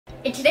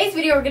In today's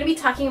video, we're going to be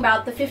talking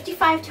about the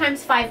 55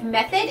 times 5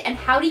 method and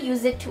how to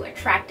use it to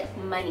attract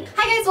money.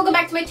 Hi guys, welcome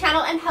back to my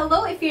channel, and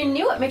hello if you're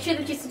new, make sure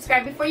that you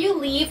subscribe before you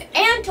leave,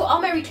 and to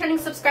all my returning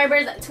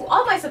subscribers,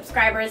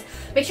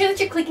 make sure that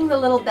you're clicking the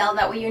little bell,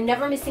 that way you're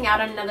never missing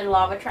out on another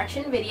law of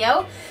attraction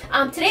video.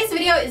 Today's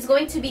video is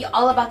going to be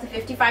all about the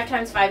 55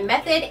 times 5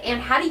 method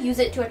and how to use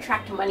it to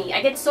attract money.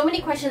 I get so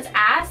many questions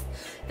asked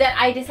that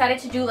I decided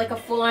to do like a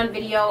full-on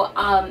video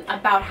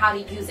about how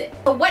to use it.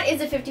 So what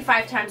is a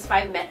 55 times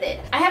 5 method?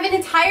 I have an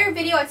entire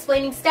video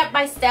explaining step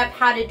by step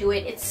how to do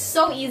it. It's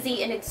so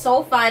easy and it's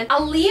so fun.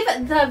 I'll leave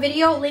the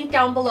video link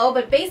down below,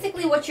 but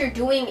basically what you're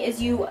doing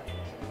is you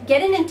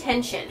get an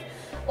intention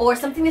or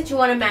something that you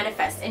want to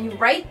manifest, and you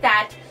write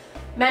that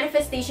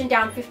manifestation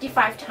down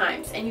 55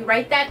 times, and you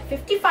write that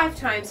 55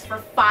 times for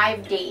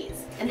 5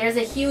 days. And there's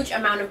a huge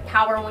amount of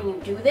power when you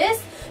do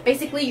this.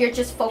 Basically, you're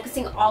just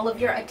focusing all of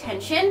your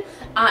attention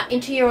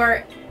into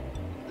your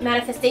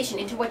manifestation,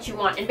 into what you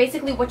want. And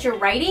basically what you're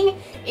writing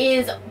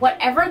is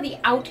whatever the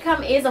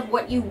outcome is of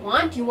what you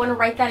want to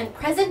write that in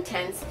present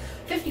tense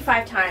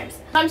 55 times.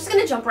 I'm just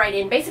going to jump right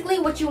in. Basically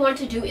what you want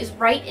to do is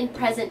write in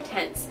present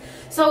tense.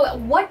 So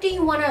what do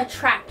you want to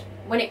attract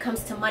when it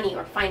comes to money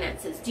or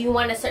finances? Do you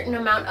want a certain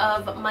amount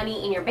of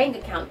money in your bank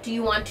account? Do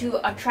you want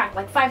to attract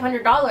like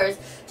 $500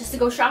 just to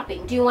go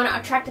shopping? Do you want to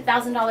attract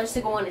 $1,000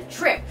 to go on a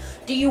trip?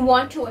 Do you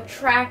want to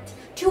attract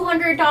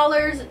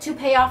 $200 to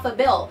pay off a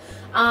bill?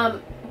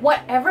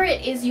 Whatever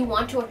it is you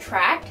want to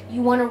attract,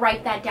 you want to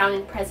write that down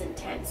in present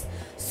tense.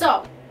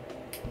 So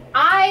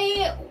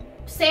I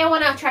say I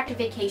want to attract a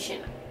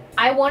vacation.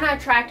 I want to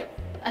attract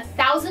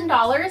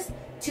 $1,000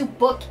 to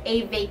book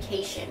a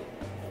vacation.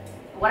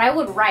 What I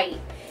would write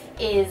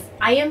is,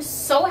 I am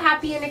so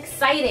happy and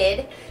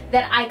excited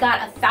that I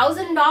got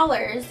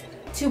 $1,000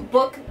 to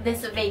book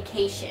this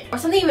vacation. Or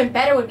something even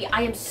better would be,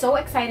 I am so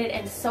excited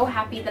and so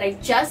happy that I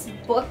just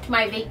booked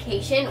my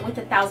vacation with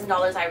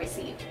 $1,000 I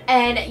received.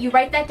 And you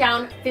write that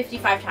down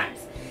 55 times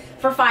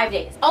for 5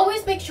 days.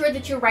 Always make sure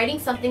that you're writing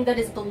something that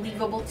is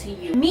believable to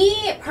you.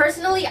 Me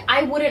personally,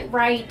 I wouldn't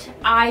write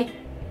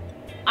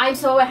I'm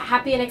so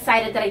happy and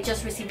excited that I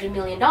just received $1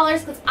 million,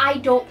 because I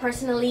don't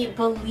personally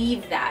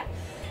believe that.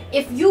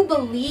 If you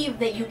believe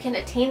that you can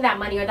attain that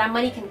money, or that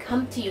money can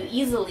come to you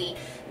easily,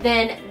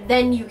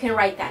 then you can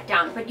write that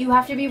down. But you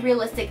have to be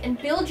realistic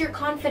and build your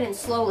confidence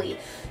slowly.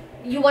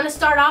 You want to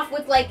start off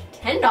with like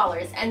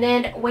 $10, and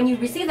then when you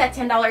receive that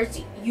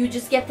 $10, you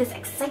just get this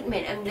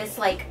excitement and this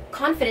like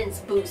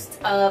confidence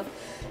boost of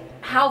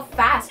how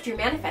fast you're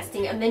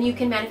manifesting, and then you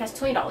can manifest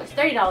 $20,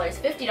 $30,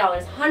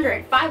 $50,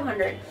 $100,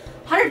 $500,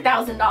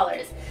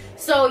 $100,000.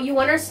 So you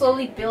want to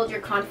slowly build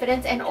your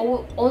confidence and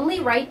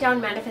only write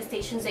down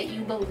manifestations that you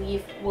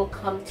believe will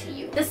come to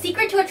you. The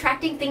secret to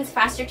attracting things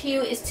faster to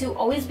you is to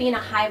always be in a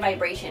high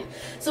vibration.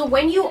 So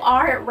when you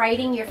are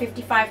writing your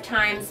 55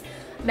 times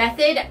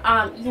method,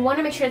 you want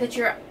to make sure that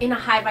you're in a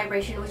high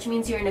vibration, which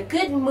means you're in a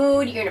good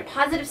mood, you're in a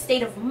positive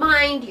state of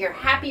mind, you're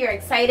happy, you're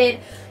excited,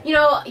 you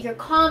know, you're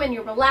calm and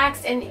you're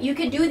relaxed. And you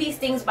can do these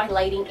things by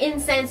lighting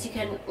incense, you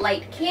can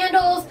light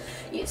candles,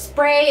 you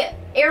spray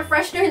air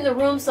freshener in the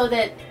room so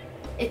that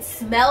it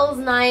smells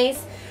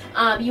nice.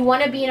 You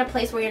want to be in a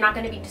place where you're not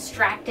going to be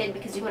distracted,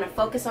 because you want to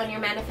focus on your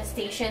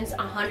manifestations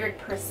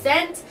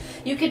 100%.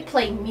 You could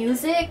play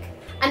music.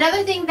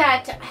 Another thing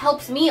that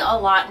helps me a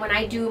lot when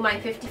I do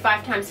my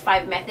 55 times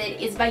 5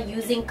 method is by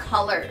using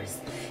colors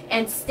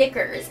and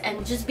stickers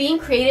and just being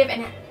creative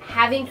and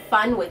having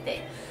fun with it.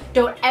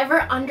 Don't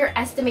ever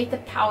underestimate the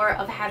power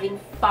of having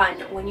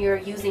fun when you're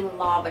using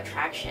law of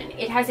attraction.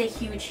 It has a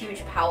huge,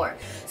 huge power.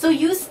 So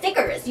use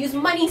stickers, use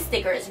money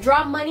stickers,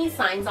 draw money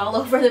signs all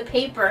over the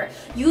paper,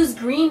 use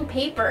green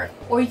paper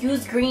or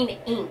use green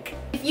ink.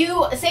 If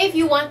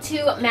you want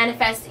to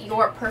manifest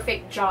your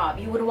perfect job,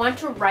 you would want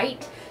to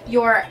write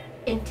your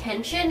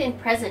intention in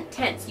present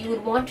tense. You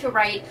would want to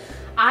write,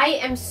 I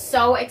am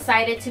so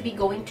excited to be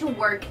going to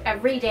work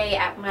every day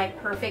at my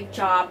perfect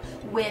job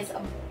with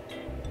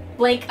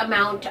blank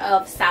amount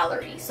of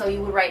salary. So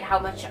you would write how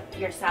much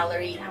your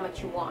salary, how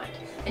much you want,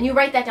 and you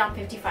write that down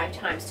 55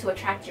 times to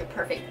attract your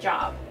perfect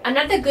job.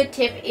 Another good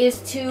tip is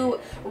to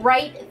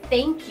write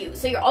thank you.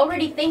 So you're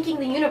already thanking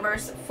the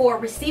universe for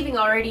receiving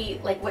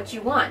already like what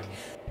you want.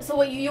 So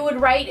what you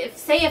would write,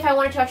 if I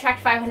wanted to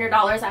attract $500,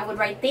 I would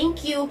write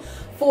thank you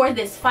for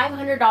this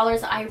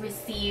 $500 I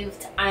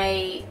received.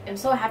 I am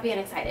so happy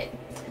and excited.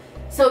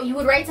 So you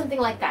would write something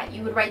like that.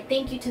 You would write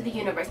thank you to the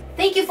universe.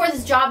 Thank you for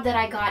this job that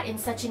I got in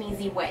such an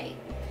easy way.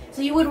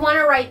 So you would want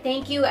to write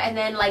thank you, and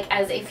then like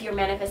as if your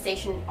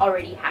manifestation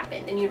already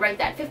happened. And you write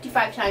that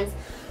 55 times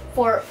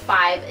for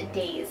 5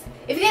 days.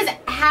 If you guys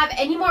have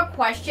any more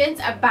questions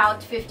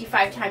about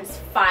 55 times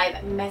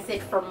 5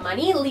 method for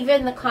money, leave it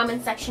in the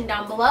comment section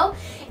down below.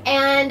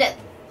 And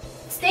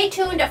stay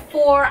tuned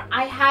for,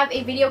 I have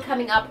a video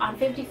coming up on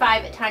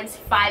 55 times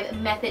 5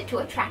 method to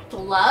attract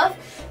love,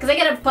 because I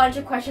get a bunch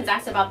of questions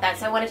asked about that,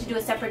 so I wanted to do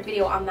a separate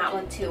video on that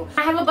one too.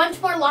 I have a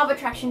bunch more law of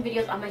attraction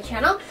videos on my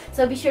channel,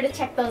 so be sure to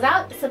check those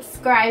out.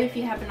 Subscribe if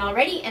you haven't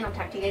already, and I'll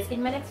talk to you guys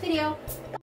in my next video.